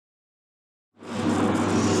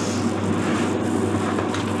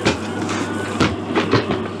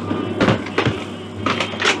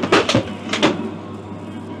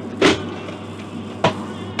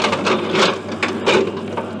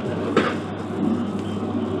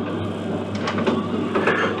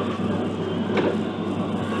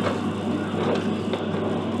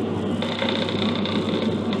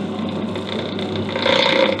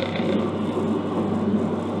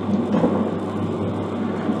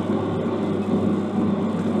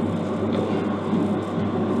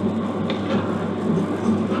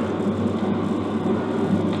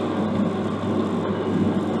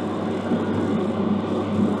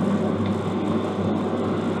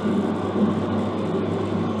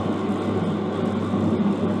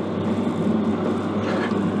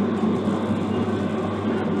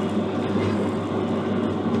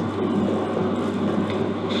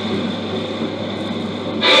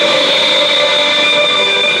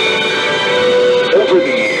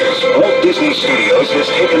Studios has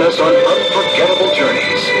taken us on unforgettable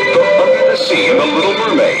journeys. From Under the Sea in The Little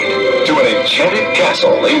Mermaid, to an enchanted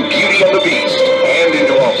castle in Beauty and the Beast, and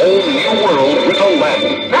into a whole new world with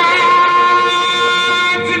Aladdin.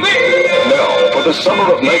 Now, for the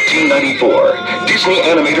summer of 1994, Disney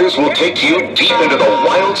animators will take you deep into the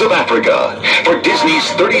wilds of Africa for Disney's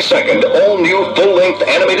 32nd all-new full-length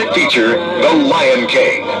animated feature, The Lion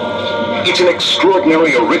King. It's an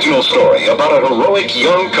extraordinary original story about a heroic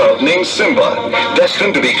young cub named Simba,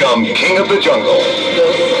 destined to become king of the jungle.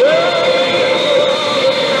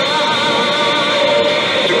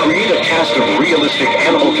 To create a cast of realistic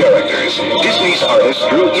animal characters, Disney's artists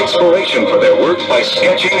drew inspiration for their work by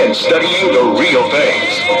sketching and studying the real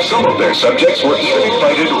things. Some of their subjects were even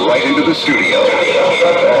invited right into the studio.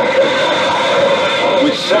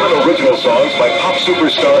 With 7 original songs by pop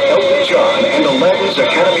superstar Elton John and Aladdin's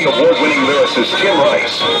Academy Award-winning lyricist Tim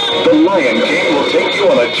Rice, The Lion King will take you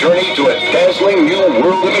on a journey to a dazzling new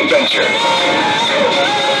world of adventure.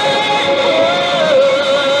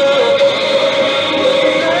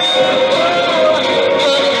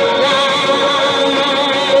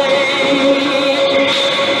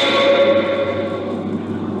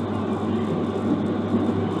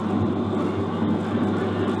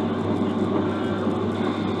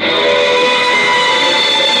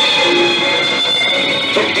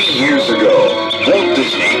 50 years ago, Walt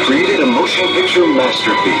Disney created a motion picture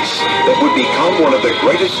masterpiece that would become one of the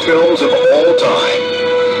greatest films of all time,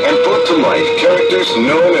 and brought to life characters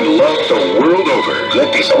known and loved the world over.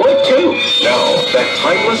 Let me saw it too. Now, that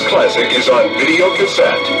timeless classic is on video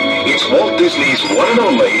cassette. It's Walt Disney's one and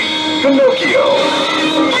only Pinocchio.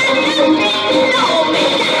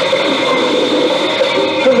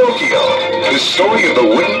 Pinocchio, the story of the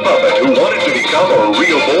wooden puppet who wanted to become a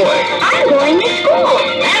real boy. I'm going to school.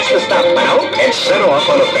 That's the stuff, pal. And set off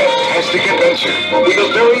on a fantastic adventure with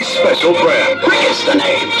a very special friend. Cricket's the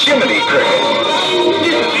name. Jiminy Cricket.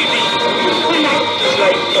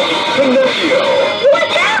 Pinocchio.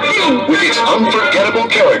 What's happening? With its unforgettable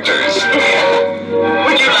characters.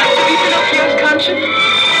 Would you like to be Pinocchio's conscience?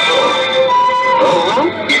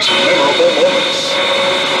 Its memorable moments.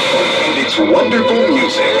 And its wonderful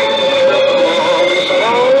music.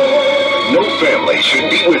 No family should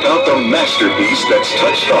be without the masterpiece that's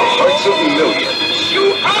touched the hearts of millions.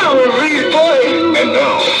 You are a real boy. And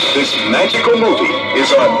now, this magical movie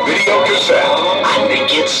is on video cassette. I think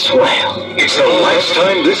it's swell. It's the last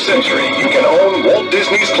time this century you can own Walt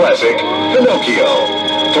Disney's classic, Pinocchio,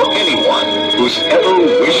 for anyone who's ever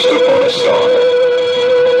wished upon a star.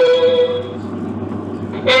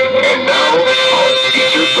 And now, our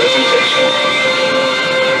feature presentation.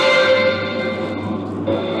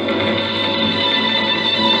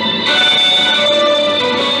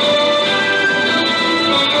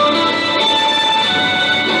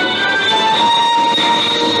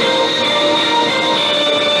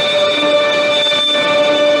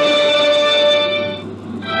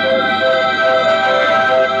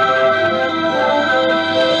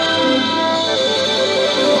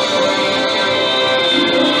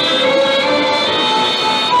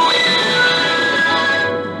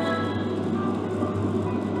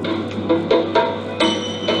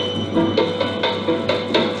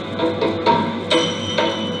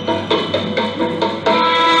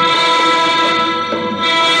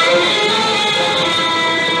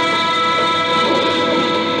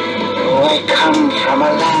 From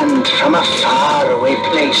a land, from a faraway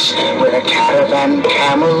place, where the caravan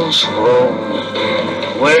camels roam.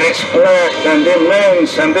 Where it's flat and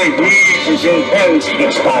immense and the heat is intense.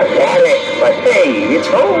 It's barbaric, but hey, it's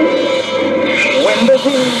home. When the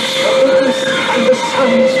winds from the east and the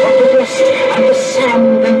suns from the west and the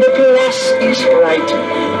sand and the glass is bright,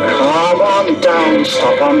 come on down,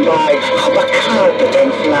 stop on by, hop a carpet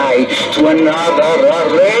and fly to another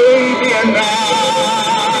array